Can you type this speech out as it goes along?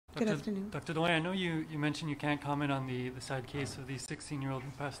Good afternoon. Dr. Drouin, I know you mentioned you can't comment on the sad case of the 16-year-old who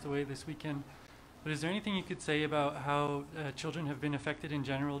passed away this weekend, but is there anything you could say about how children have been affected in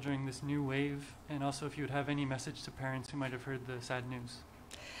general during this new wave, and also if you would have any message to parents who might have heard the sad news?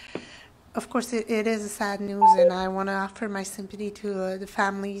 Of course, it is a sad news, and I want to offer my sympathy to the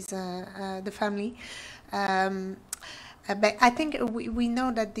family. But I think we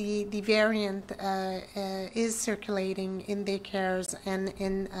know that the variant is circulating in daycares and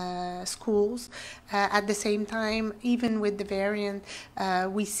in schools. At the same time, even with the variant,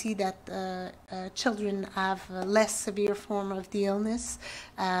 we see that children have a less severe form of the illness.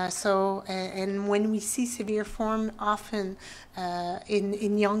 And when we see severe form, often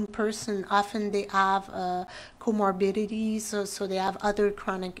in young person, often they have comorbidities, so they have other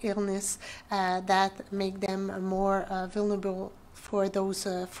chronic illness that make them more vulnerable for those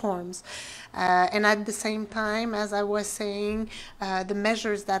forms. And at the same time, as I was saying, the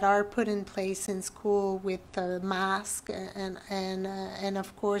measures that are put in place in school with mask and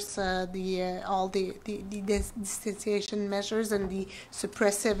of course all the distanciation measures and the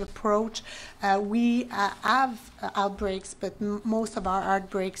suppressive approach, we have outbreaks, but most of our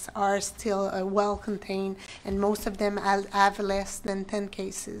outbreaks are still well contained, and most of them have less than 10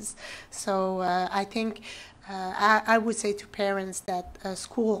 cases. So I think I would say to parents that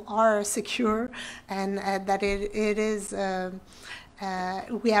schools are secure, and that it is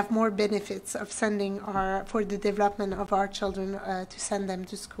we have more benefits of sending for the development of our children to send them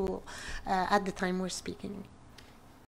to school at the time we're speaking.